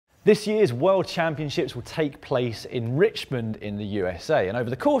This year's World Championships will take place in Richmond in the USA, and over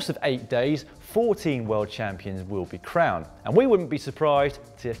the course of 8 days, 14 world champions will be crowned. And we wouldn't be surprised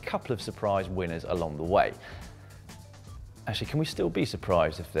to see a couple of surprise winners along the way. Actually, can we still be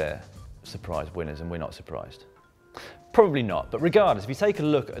surprised if they're surprise winners and we're not surprised? Probably not, but regardless, if you take a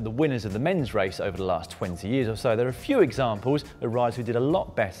look at the winners of the men's race over the last 20 years or so, there are a few examples of riders who did a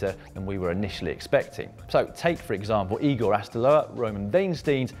lot better than we were initially expecting. So take, for example, Igor Ashleigh, Roman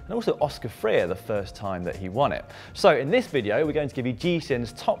Weinstein, and also Oscar Freire the first time that he won it. So in this video, we're going to give you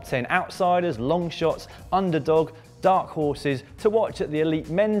GCN's top 10 outsiders, long shots, underdog, dark horses to watch at the elite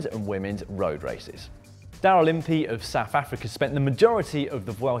men's and women's road races. Daryl Impey of South Africa spent the majority of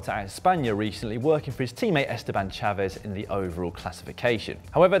the Vuelta a España recently working for his teammate Esteban Chaves in the overall classification.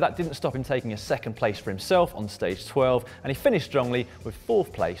 However, that didn't stop him taking a second place for himself on stage 12, and he finished strongly with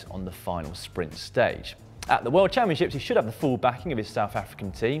 4th place on the final sprint stage. At the World Championships, he should have the full backing of his South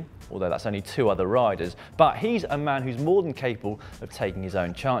African team, although that's only 2 other riders, but he's a man who's more than capable of taking his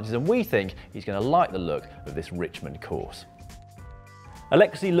own chances, and we think he's going to like the look of this Richmond course.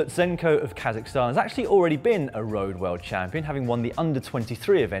 Alexei Lutsenko of Kazakhstan has actually already been a road world champion, having won the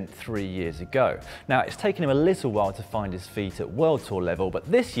under-23 event 3 years ago. Now, it's taken him a little while to find his feet at World Tour level, but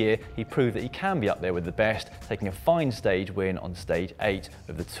this year he proved that he can be up there with the best, taking a fine stage win on stage 8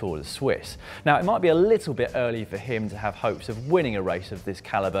 of the Tour de Suisse. Now, it might be a little bit early for him to have hopes of winning a race of this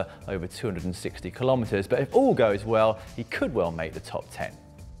calibre over 260 kilometres, but if all goes well, he could well make the top 10.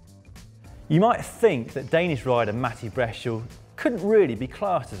 You might think that Danish rider Matti Breschel couldn't really be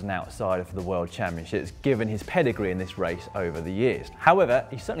classed as an outsider for the World Championships given his pedigree in this race over the years. However,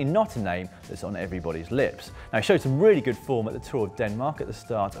 he's certainly not a name that's on everybody's lips. Now, he showed some really good form at the Tour of Denmark at the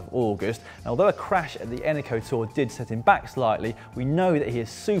start of August, and although a crash at the Eneco Tour did set him back slightly, we know that he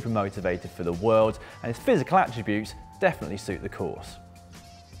is super motivated for the World, and his physical attributes definitely suit the course.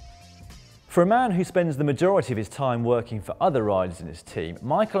 For a man who spends the majority of his time working for other riders in his team,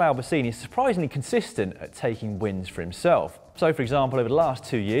 Michael Albertini is surprisingly consistent at taking wins for himself. So, for example, over the last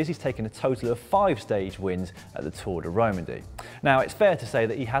 2 years, he's taken a total of 5 stage wins at the Tour de Romandie. Now, it's fair to say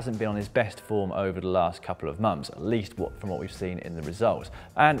that he hasn't been on his best form over the last couple of months, at least from what we've seen in the results.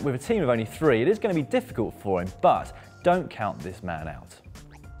 And with a team of only 3, it is going to be difficult for him, but don't count this man out.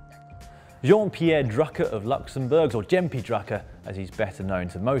 Jean-Pierre Drucker of Luxembourg, or Jempi Drucker as he's better known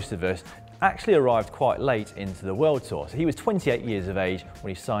to most of us, actually arrived quite late into the World Tour. So he was 28 years of age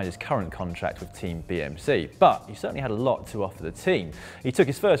when he signed his current contract with Team BMC, but he certainly had a lot to offer the team. He took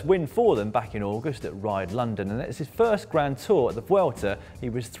his first win for them back in August at Ride London, and it's his first Grand Tour at the Vuelta.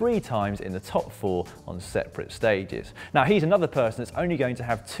 He was 3 times in the top 4 on separate stages. Now, he's another person that's only going to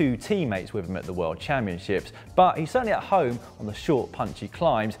have 2 teammates with him at the World Championships, but he's certainly at home on the short, punchy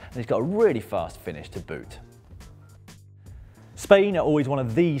climbs, and he's got a really fast finish to boot. Spain are always one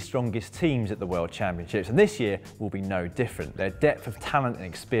of the strongest teams at the World Championships, and this year will be no different. Their depth of talent and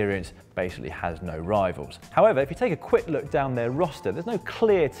experience basically has no rivals. However, if you take a quick look down their roster, there's no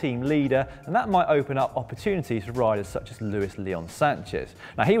clear team leader, and that might open up opportunities for riders such as Luis Leon Sanchez.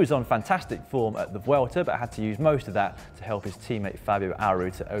 Now, he was on fantastic form at the Vuelta, but had to use most of that to help his teammate Fabio Aru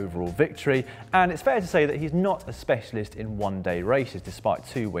to overall victory, and it's fair to say that he's not a specialist in one-day races despite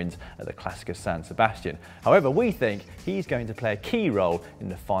 2 wins at the Clásico San Sebastián. However, we think he's going to play a key role in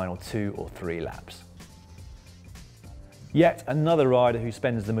the final 2 or 3 laps. Yet another rider who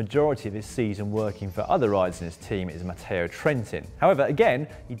spends the majority of his season working for other riders in his team is Matteo Trentin. However, again,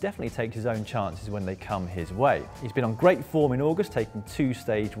 he definitely takes his own chances when they come his way. He's been on great form in August, taking 2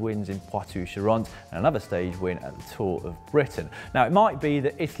 stage wins in Poitou-Charentes and another stage win at the Tour of Britain. Now, it might be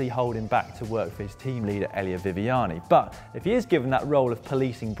that Italy hold him back to work for his team leader Elia Viviani, but if he is given that role of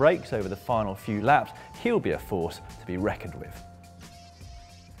policing brakes over the final few laps, he'll be a force to be reckoned with.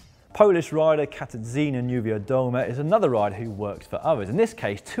 Polish rider Katarzyna Niewiadoma is another rider who works for others, in this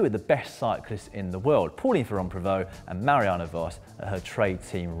case 2 of the best cyclists in the world, Pauline Ferrand-Prévot and Marianne Vos at her trade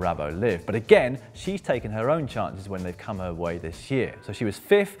team Rabo Liv. But again, she's taken her own chances when they've come her way this year. So she was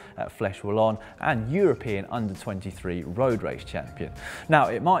 5th at Flèche Wallonne and European under-23 road race champion. Now,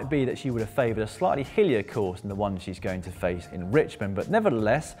 it might be that she would have favoured a slightly hillier course than the one she's going to face in Richmond, but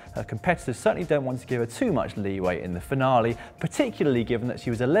nevertheless, her competitors certainly don't want to give her too much leeway in the finale, particularly given that she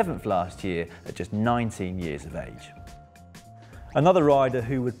was 11th last year at just 19 years of age. Another rider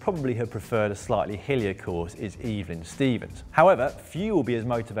who would probably have preferred a slightly hillier course is Evelyn Stevens. However, few will be as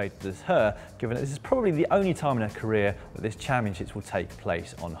motivated as her, given that this is probably the only time in her career that this championships will take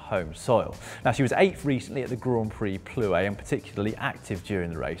place on home soil. Now, she was 8th recently at the Grand Prix Plouay and particularly active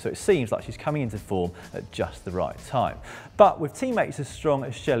during the race, so it seems like she's coming into form at just the right time. But with teammates as strong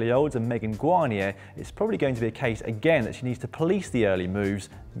as Ashleigh and Megan Guarnier, it's probably going to be a case again that she needs to police the early moves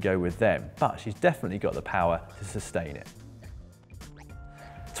and go with them. But she's definitely got the power to sustain it.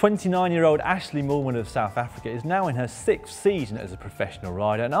 29-year-old Ashleigh Moolman of South Africa is now in her 6th season as a professional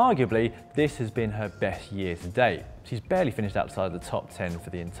rider, and arguably this has been her best year to date. She's barely finished outside the top 10 for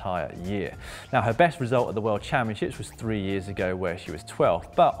the entire year. Now, her best result at the World Championships was 3 years ago where she was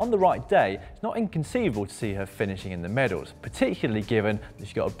 12th, but on the right day, it's not inconceivable to see her finishing in the medals, particularly given that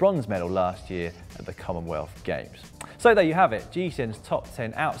she got a bronze medal last year at the Commonwealth Games. So there you have it, GCN's top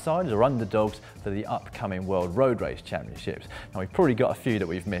 10 outsiders or underdogs for the upcoming World Road Race Championships. Now, we've probably got a few that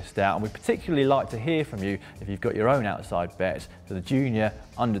we've missed out, and we'd particularly like to hear from you if you've got your own outside bets for the junior,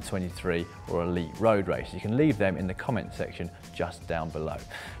 under 23 or elite road race. You can leave them in the comment section just down below.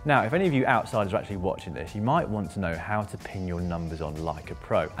 Now, if any of you outsiders are actually watching this, you might want to know how to pin your numbers on like a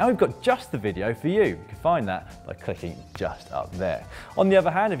pro. And we've got just the video for you. You can find that by clicking just up there. On the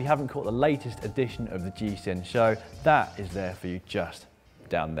other hand, if you haven't caught the latest edition of the GCN show, that is there for you just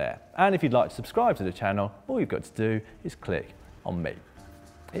down there. And if you'd like to subscribe to the channel, all you've got to do is click on me.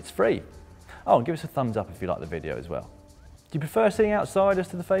 It's free. Oh, and give us a thumbs up if you like the video as well. Do you prefer seeing outsiders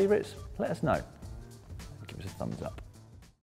to the favourites? Let us know. Give us a thumbs up.